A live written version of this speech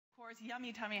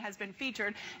Yummie Tummy has been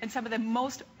featured in some of the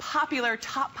most popular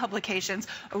top publications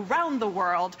around the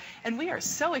world, and we are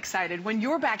so excited when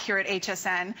you're back here at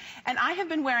HSN. And I have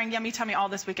been wearing Yummie Tummy all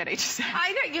this week at HSN.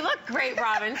 I know, you look great,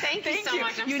 Robin. Thank you so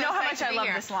much. You know how much I love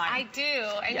this line. I do,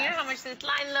 and you know how much this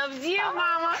line loves you,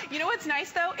 Mama. You know what's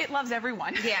nice though? It loves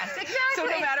everyone. Yes, exactly. So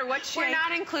no matter what shape. We're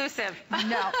not inclusive.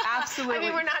 No, absolutely. I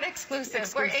mean, we're not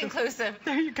exclusive. We're inclusive.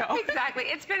 There you go. Exactly.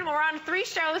 We're on 3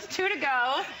 shows, 2 to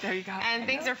go. There you go. And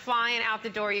things are flying out the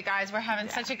door, you guys. We're having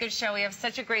such a good show. We have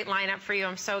such a great lineup for you.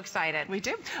 I'm so excited. We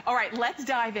do. All right, let's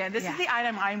dive in. This is the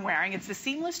item I'm wearing. It's the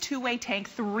seamless 2-way tank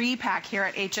 3-pack here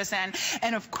at HSN.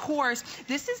 And of course,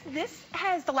 this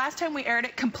has, the last time we aired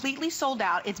it, completely sold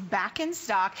out. It's back in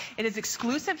stock. It is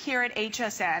exclusive here at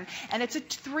HSN. And it's a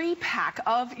 3-pack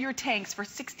of your tanks for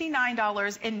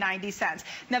 $69.90.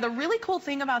 Now, the really cool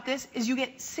thing about this is you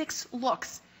get 6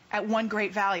 looks at one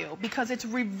great value because it's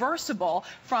reversible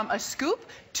from a scoop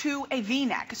to a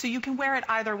V-neck. So you can wear it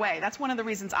either way. That's one of the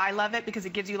reasons I love it, because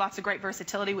it gives you lots of great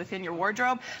versatility within your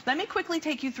wardrobe. Let me quickly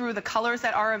take you through the colors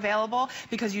that are available,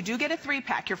 because you do get a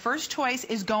 3-pack. Your first choice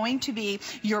is going to be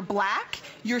your black,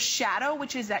 your shadow,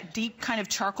 which is that deep kind of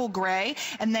charcoal gray,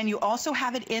 and then you also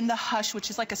have it in the hush, which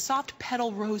is like a soft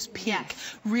petal rose pink.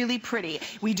 Really pretty.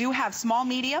 We do have small,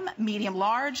 medium, medium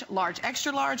large, large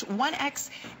extra large, 1X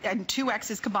and 2X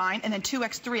is combined, and then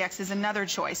 2X, 3X is another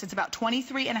choice. It's about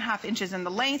 23.5 inches in the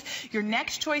length. Your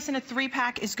next choice in a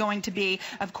 3-pack is going to be,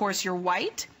 of course, your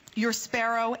white, your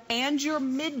sparrow, and your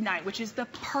midnight, which is the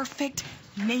perfect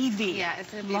navy. Yeah, it's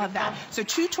beautiful. Love that. So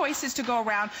 2 choices to go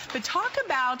around. But talk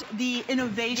about the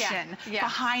innovation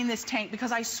behind this tank,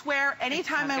 because I swear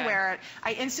anytime I wear it,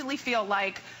 I instantly feel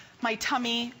like my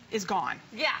tummy is gone.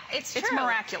 Yeah, it's true. It's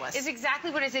miraculous. It's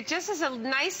exactly what it is. It just is a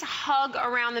nice hug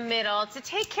around the middle to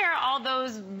take care of all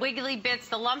those wiggly bits,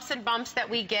 the lumps and bumps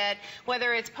that we get,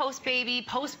 whether it's post-baby,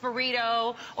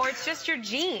 post-burrito, or it's just your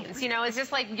jeans. You know, it's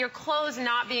just like your clothes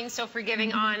not being so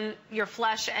forgiving on your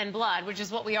flesh and blood, which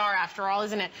is what we are after all,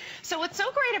 isn't it? So what's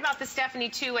so great about the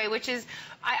Stephanie 2-way, which is,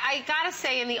 I gotta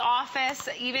say, in the office,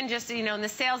 even just, you know, in the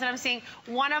sales that I'm seeing,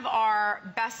 one of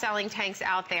our best-selling tanks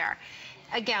out there.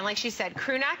 Again, like she said,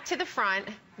 crew neck to the front,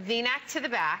 V-neck to the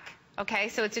back. Okay,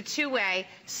 so it's a 2-way,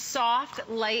 soft,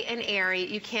 light, and airy.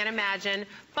 You can't imagine,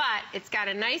 but it's got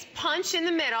a nice punch in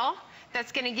the middle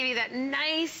that's going to give you that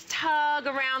nice tug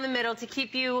around the middle to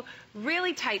keep you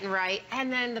really tight and right.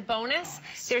 And then the bonus,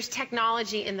 there's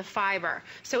technology in the fiber.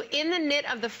 So in the knit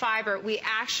of the fiber, we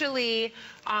actually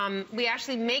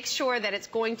make sure that it's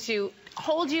going to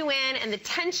hold you in, and the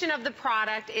tension of the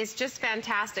product is just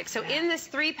fantastic. So in this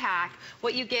 3-pack,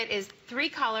 what you get is 3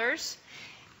 colors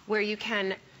where you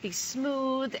can be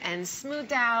smooth and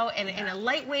smoothed out and in a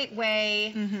lightweight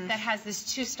way that has this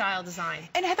 2-style design.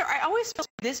 And Heather, I always feel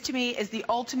this to me is the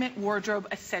ultimate wardrobe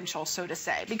essential, so to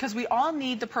say, because we all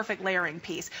need the perfect layering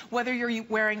piece. Whether you're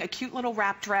wearing a cute little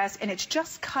wrap dress and it's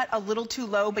just cut a little too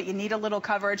low, but you need a little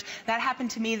coverage. That happened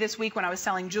to me this week when I was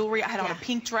selling jewelry. I had on a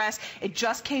pink dress. It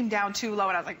just came down too low,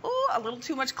 and I was like, ooh, a little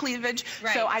too much cleavage.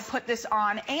 So I put this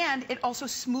on, and it also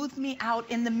smoothed me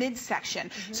out in the midsection.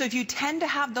 So if you tend to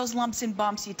have those lumps and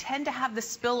bumps, you tend to have the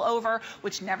spillover,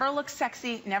 which never looks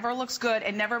sexy, never looks good,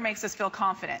 and never makes us feel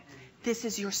confident. This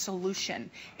is your solution.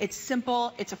 It's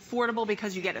simple, it's affordable,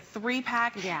 because you get a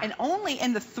 3-pack, and only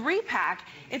in the 3-pack,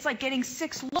 it's like getting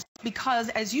 6 looks, because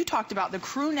as you talked about, the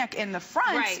crew neck in the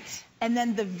front, and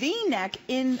then the V-neck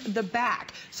in the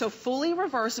back. So fully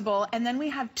reversible, and then we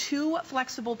have 2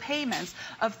 flexible payments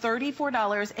of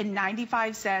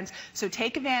 $34.95. So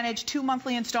take advantage, 2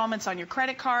 monthly installments on your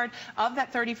credit card of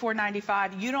that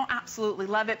 $34.95. You don't absolutely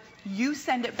love it, you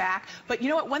send it back. But you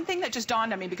know what, one thing that just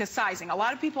dawned on me, because sizing, a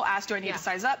lot of people ask, do I need to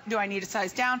size up? Do I need to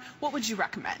size down? What would you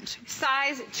recommend?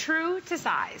 Size true to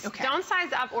size. Don't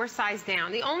size up or size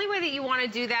down. The only way that you want to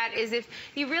do that is if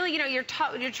you really, you know, your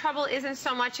trouble isn't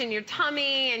so much in your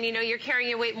tummy, and you know you're carrying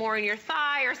your weight more in your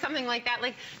thigh or something like that.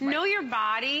 Like, know your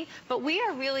body, but we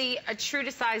are really a true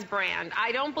to size brand.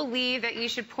 I don't believe that you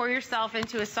should pour yourself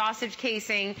into a sausage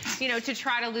casing, you know, to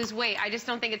try to lose weight. I just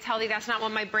don't think it's healthy. That's not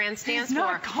what my brand stands for.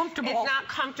 It's not comfortable. It's not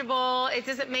comfortable. It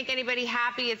doesn't make anybody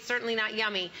happy. It's certainly not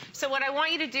Yummie. So what I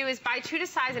want you to do is buy true to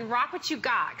size and rock what you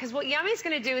got, because what Yummie's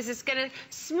going to do is it's going to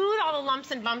smooth all the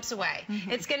lumps and bumps away.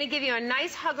 It's going to give you a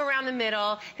nice hug around the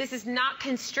middle. This is not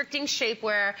constricting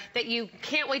shapewear that you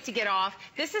can't wait to get off.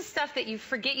 This is stuff that you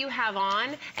forget you have on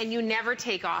and you never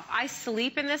take off. I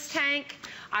sleep in this tank.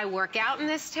 I work out in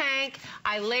this tank.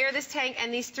 I layer this tank,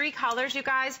 and these 3 colors, you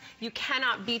guys, you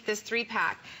cannot beat this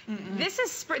 3-pack. This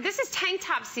is tank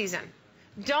top season.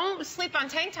 Don't sleep on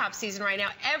tank top season right now.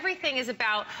 Everything is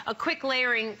about a quick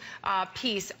layering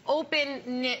piece,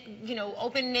 open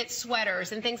knit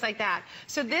sweaters and things like that.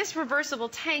 So this reversible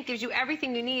tank gives you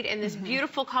everything you need in this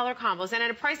beautiful color combos. And at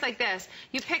a price like this,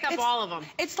 you pick up all of them.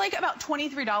 It's like about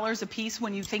 $23 a piece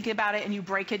when you think about it and you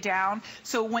break it down.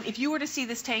 So if you were to see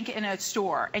this tank in a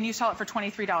store and you saw it for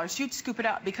 $23, you'd scoop it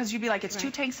up because you'd be like, it's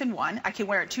two tanks in one. I can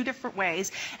wear it 2 different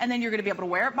ways. And then you're going to be able to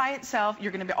wear it by itself.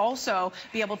 You're going to also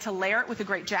be able to layer it with a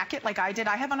great jacket like I did.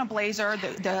 I have on a blazer.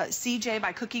 The CJ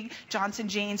by Cookie Johnson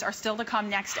jeans are still to come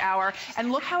next hour.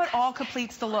 And look how it all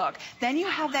completes the look. Then you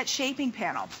have that shaping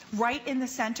panel right in the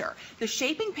center. The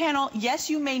shaping panel, yes,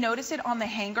 you may notice it on the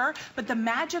hanger, but the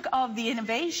magic of the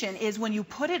innovation is when you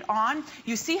put it on,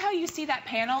 you see how you see that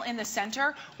panel in the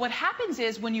center? What happens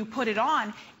is when you put it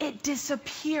on, it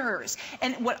disappears.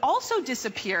 And what also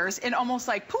disappears and almost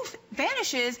like poof,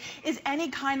 vanishes is any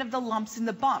kind of the lumps and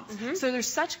the bumps. So there's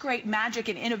such great magic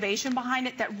and innovation behind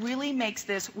it that really makes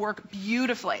this work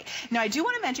beautifully. Now, I do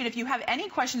want to mention, if you have any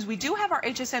questions, we do have our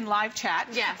HSN live chat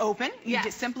open. You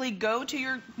just simply go to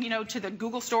your, to the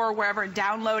Google store or wherever and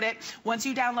download it. Once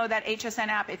you download that HSN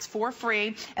app, it's for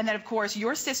free. And then, of course,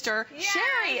 your sister,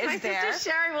 Sherry, is there. My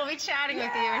sister, Sherry, will be chatting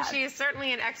with you. And she is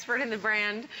certainly an expert in the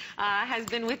brand. Has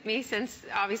been with me since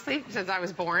I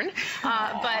was born.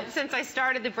 But since I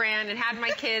started the brand and had my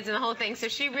kids and the whole thing. So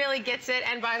she really gets it.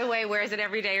 And by the way, wears it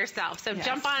every day herself. So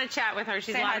jump on and chat with her.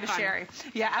 She's a lot of fun. Sherry.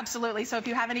 Yeah, absolutely. So if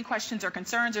you have any questions or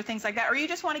concerns or things like that, or you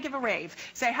just want to give a rave,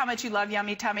 say how much you love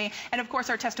Yummie Tummy. And of course,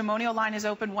 our testimonial line is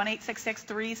open,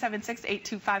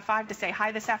 1-866-376-8255 to say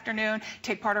hi this afternoon,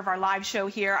 take part of our live show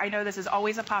here. I know this is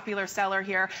always a popular seller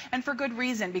here, and for good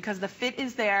reason, because the fit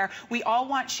is there. We all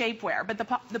want shapewear, but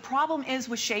the problem is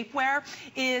with shapewear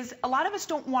is a lot of us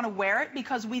don't want to wear it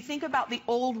because we think about the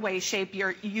old way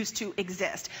shapewear used to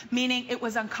exist, meaning it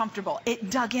was uncomfortable. It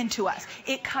dug into us.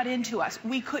 It cut into us.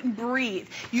 We couldn't breathe.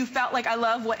 You felt like, I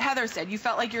love what Heather said, you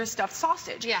felt like you're a stuffed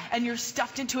sausage. And you're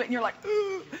stuffed into it and you're like,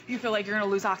 ooh, you feel like you're going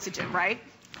to lose oxygen, right?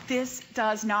 This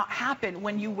does not happen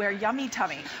when you wear Yummie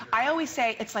Tummy. I always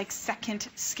say it's like second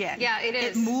skin. Yeah, it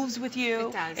is. It moves with you.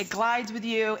 It does. It glides with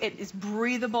you. It is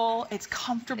breathable. It's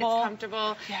comfortable. It's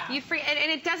comfortable. Yeah.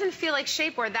 And it doesn't feel like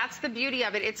shapewear. That's the beauty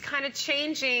of it. It's kind of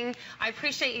changing. I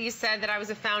appreciate you said that I was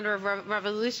a founder of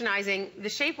revolutionizing the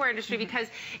shapewear industry because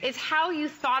it's how you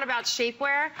thought about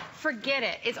shapewear. Forget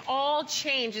it. It's all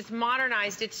changed. It's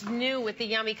modernized. It's new with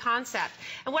the Yummie concept.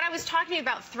 And what I was talking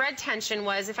about thread tension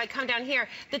was, if I come down here,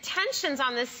 the tensions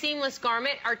on this seamless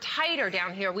garment are tighter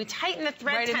down here. We tighten the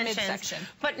thread tensions,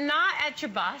 but not at your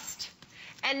bust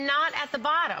and not at the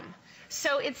bottom.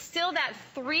 So it's still that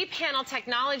 3-panel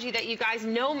technology that you guys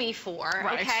know me for,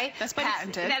 okay? That's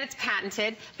patented. It's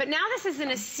patented. But now this is in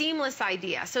a seamless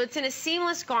idea. So it's in a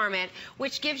seamless garment,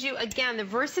 which gives you, again, the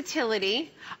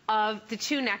versatility of the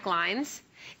 2 necklines.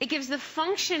 It gives the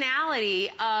functionality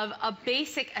of a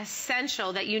basic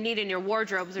essential that you need in your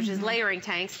wardrobes, which is layering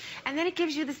tanks. And then it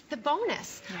gives you the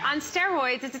bonus. On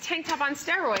steroids, it's a tank top on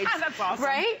steroids. That's awesome.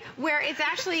 Right? Where it's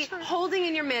actually holding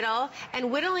in your middle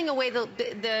and whittling away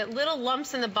the little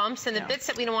lumps and the bumps and the bits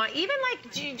that we don't want. Even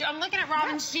like, I'm looking at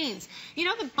Robin's jeans. You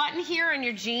know the button here on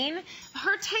your jean?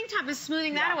 Her tank top is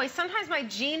smoothing that away. Sometimes my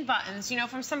jean buttons,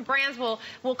 from some brands will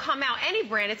come out. Any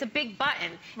brand, it's a big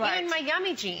button. Even my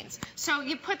Yummie jeans. So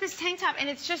you put this tank top and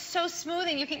it's just so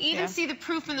smoothing. You can even see the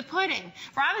proof in the pudding.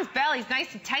 Robin's belly's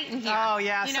nice and tight in here. Oh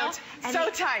yeah, so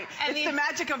tight. And it's the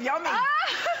magic of Yummie.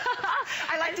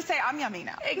 I like to say I'm Yummie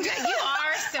now. You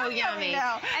are so yummy.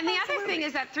 And the other thing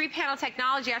is that 3-panel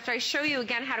technology, after I show you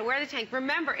again how to wear the tank,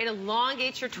 remember, it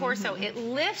elongates your torso. It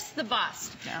lifts the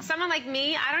bust. Someone like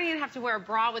me, I don't even have to wear a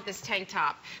bra with this tank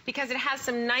top because it has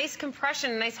some nice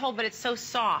compression, nice hold, but it's so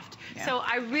soft. So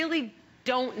I really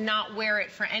don't not wear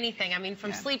it for anything. I mean,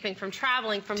 from sleeping, from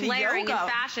traveling, from layering and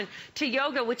fashion, to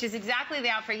yoga, which is exactly the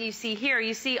outfit you see here.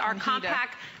 You see our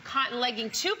compact cotton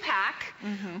legging 2-pack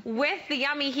with the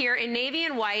Yummie here in navy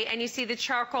and white, and you see the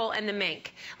charcoal and the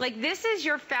mink. Like, this is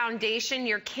your foundation,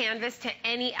 your canvas to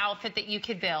any outfit that you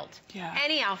could build.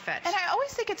 Any outfit. And I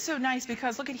always think it's so nice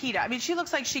because look at Hida. I mean, she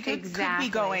looks like she could be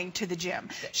going to the gym.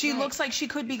 She looks like she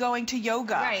could be going to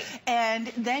yoga. And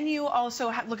then you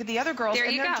also look at the other girls,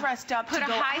 and they're dressed up. Put a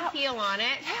high heel on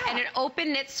it and an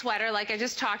open knit sweater like I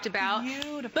just talked about.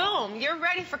 Beautiful. Boom, you're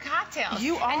ready for cocktails.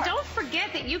 You are. And don't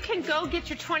forget that you can go get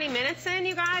your 20 minutes in,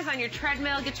 you guys, on your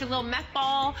treadmill, get your little meth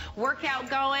ball workout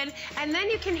going, and then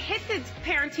you can hit the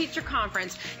parent-teacher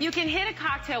conference. You can hit a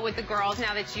cocktail with the girls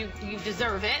now that you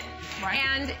deserve it.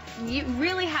 And you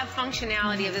really have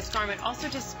functionality of this garment. Also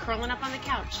just curling up on the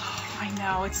couch. I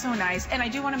know, it's so nice. And I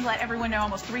do want to let everyone know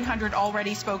almost 300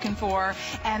 already spoken for.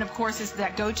 And of course, it's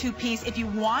that go-to piece. piece. If you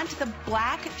want the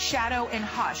black shadow and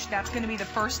hush, that's going to be the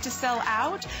first to sell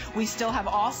out. We still have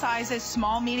all sizes,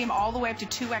 small, medium, all the way up to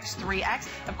 2X, 3X.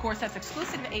 Of course, that's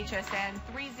exclusive to HSN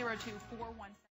 302-417.